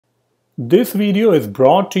This video is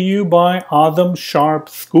brought to you by Azam Sharp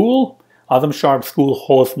School. Azam Sharp School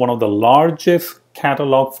hosts one of the largest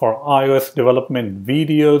catalog for iOS development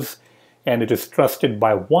videos, and it is trusted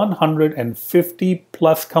by 150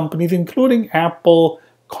 plus companies, including Apple,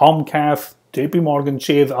 Comcast, JP Morgan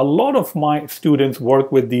Chase. A lot of my students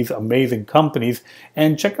work with these amazing companies,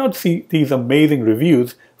 and check out these amazing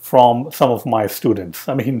reviews from some of my students.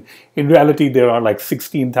 I mean, in reality, there are like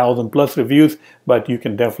 16,000 plus reviews, but you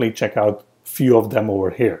can definitely check out a few of them over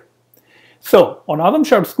here. So on Azam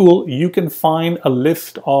Sharp School, you can find a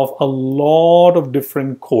list of a lot of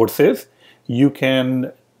different courses. You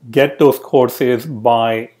can get those courses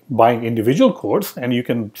by buying individual course, and you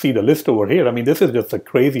can see the list over here. I mean, this is just a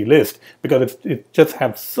crazy list because it just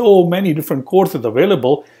has so many different courses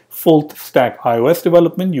available. Full stack iOS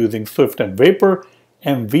development using Swift and Vapor,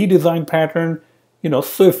 MV design pattern,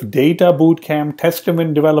 Swift data bootcamp,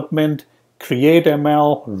 testament development, Create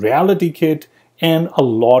ML, Reality Kit, and a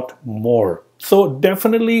lot more. So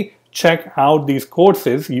definitely check out these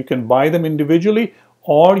courses. You can buy them individually,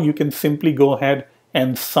 or you can simply go ahead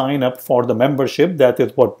and sign up for the membership. That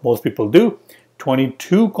is what most people do.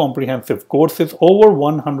 22 comprehensive courses, over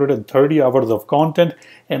 130 hours of content,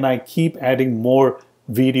 and I keep adding more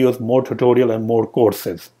videos, more tutorial, and more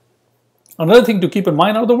courses. Another thing to keep in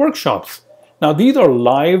mind are the workshops. Now, these are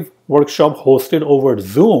live workshops hosted over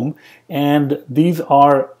Zoom, and these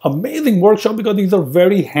are amazing workshops because these are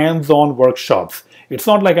very hands-on workshops. It's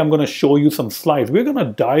not like I'm going to show you some slides. We're going to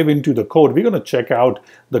dive into the code. We're going to check out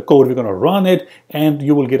the code. We're going to run it, and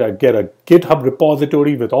you will get a GitHub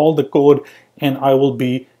repository with all the code, and I will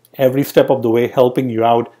be every step of the way helping you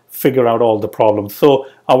out, figure out all the problems. So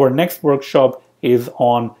our next workshop is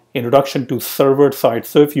on Introduction to Server-Side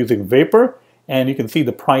Swift using Vapor. And you can see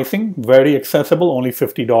the pricing, very accessible, only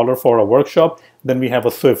 $50 for a workshop. Then we have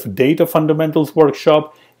a Swift Data Fundamentals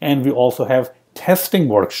workshop, and we also have testing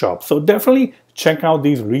workshops. So definitely check out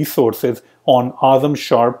these resources on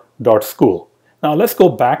azamsharp.school. Now let's go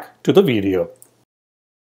back to the video.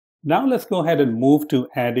 Now let's go ahead and move to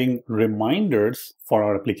adding reminders for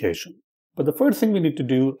our application. But the first thing we need to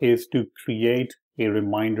do is to create a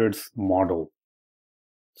reminders model.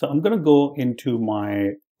 So I'm going to go into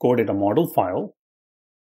my core data model file,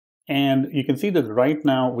 and you can see that right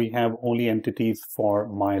now we have only entities for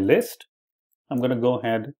my list. I'm going to go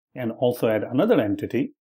ahead and also add another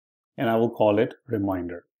entity, and I will call it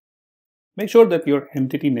reminder. Make sure that your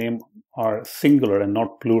entity name are singular and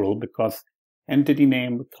not plural, because entity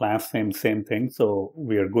name, class name, same thing. So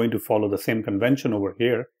we are going to follow the same convention over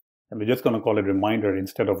here, and we're just going to call it reminder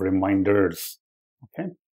instead of reminders.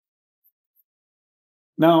 Okay.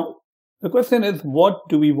 Now, the question is, what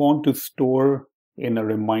do we want to store in a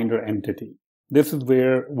reminder entity? This is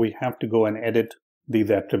where we have to go and edit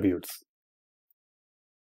these attributes.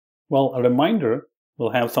 Well, a reminder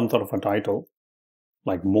will have some sort of a title,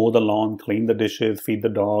 like mow the lawn, clean the dishes, feed the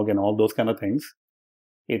dog, and all those kind of things.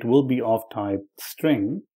 It will be of type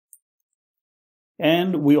string.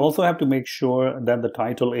 And we also have to make sure that the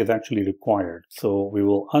title is actually required. So we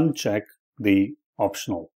will uncheck the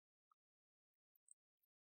optional.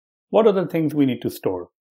 What are the things we need to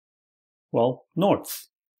store? Well, notes.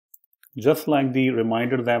 Just like the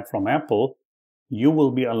Reminders app from Apple, you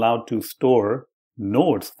will be allowed to store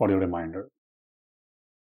notes for your reminder.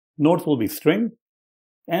 Notes will be string,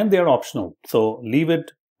 and they're optional. So leave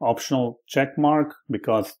it optional check mark,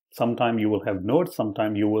 because sometimes you will have notes,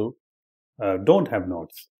 sometimes you will don't have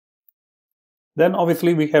notes. Then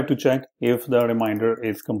obviously we have to check if the reminder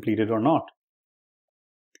is completed or not.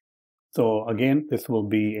 So again, this will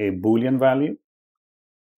be a Boolean value.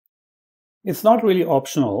 It's not really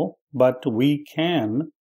optional, but we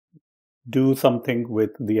can do something with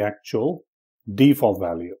the actual default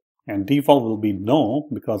value. And default will be no,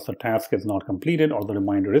 because the task is not completed or the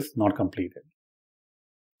reminder is not completed.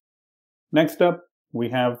 Next up, we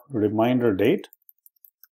have reminder date,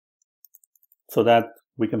 so that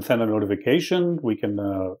we can send a notification. We can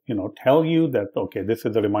tell you that, okay, this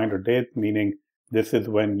is the reminder date, meaning this is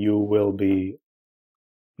when you will be,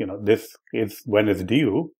 this is when it's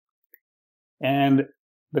due. And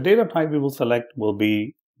the data type we will select will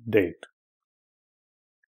be date.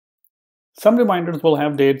 Some reminders will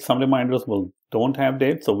have date, some reminders don't have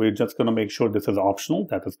date. So we're just going to make sure this is optional.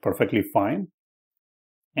 That is perfectly fine.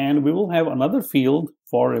 And we will have another field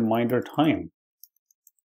for reminder time.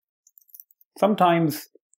 Sometimes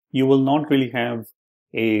you will not really have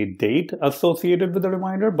a date associated with the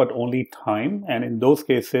reminder, but only time. And in those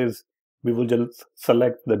cases, we will just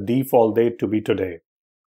select the default date to be today.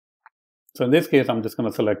 So in this case, I'm just going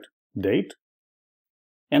to select date.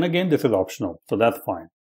 And again, this is optional, so that's fine.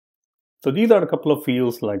 So these are a couple of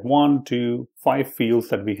fields, like 1, 2, 5 fields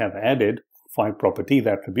that we have added, 5 properties,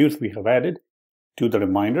 attributes we have added to the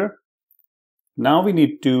reminder. Now we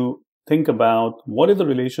need to think about what is the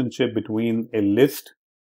relationship between a list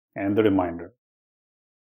and the reminder.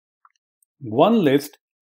 One list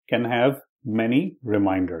can have many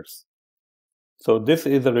reminders. So this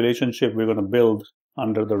is the relationship we're going to build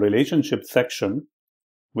under the relationship section,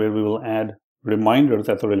 where we will add reminders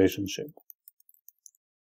as a relationship.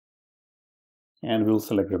 And we'll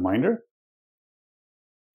select reminder.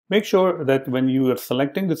 Make sure that when you are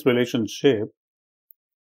selecting this relationship,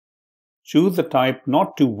 choose the type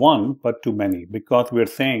not to one, but to many, because we're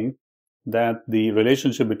saying that the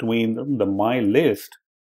relationship between the my list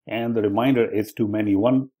and the reminder is to many.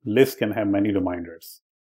 One list can have many reminders.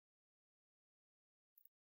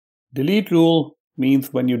 Delete rule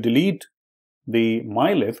means when you delete the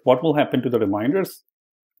my list, what will happen to the reminders?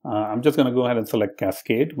 I'm just going to go ahead and select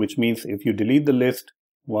cascade, which means if you delete the list,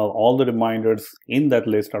 well, all the reminders in that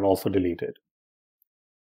list are also deleted.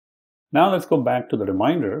 Now let's go back to the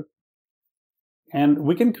reminder, and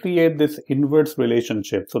we can create this inverse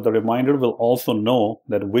relationship, so the reminder will also know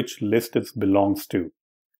that which list it belongs to.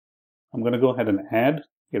 I'm going to go ahead and add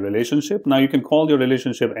a relationship. Now you can call your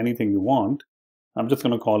relationship anything you want. I'm just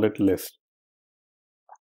going to call it list.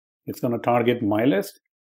 It's going to target my list,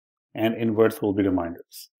 and inverse will be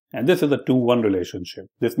reminders. And this is a 2-1 relationship.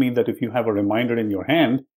 This means that if you have a reminder in your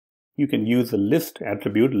hand, you can use the list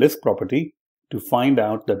attribute, list property, to find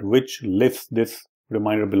out that which list this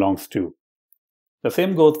reminder belongs to. The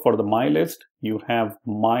same goes for the my list. You have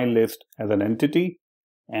my list as an entity,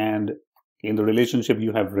 and in the relationship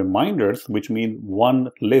you have reminders, which means one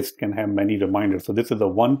list can have many reminders. So this is a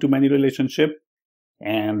 1-to-many relationship,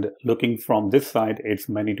 and looking from this side, it's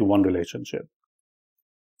many-to-one relationship.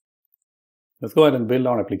 Let's go ahead and build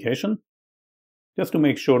our application just to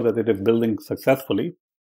make sure that it is building successfully.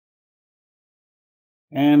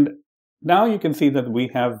 And now you can see that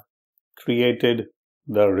we have created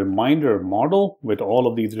the reminder model with all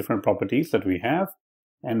of these different properties that we have,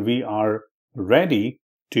 and we are ready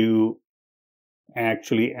to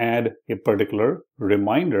actually add a particular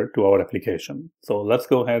reminder to our application. So let's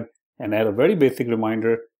go ahead and add a very basic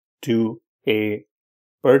reminder to a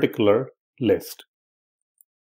particular list.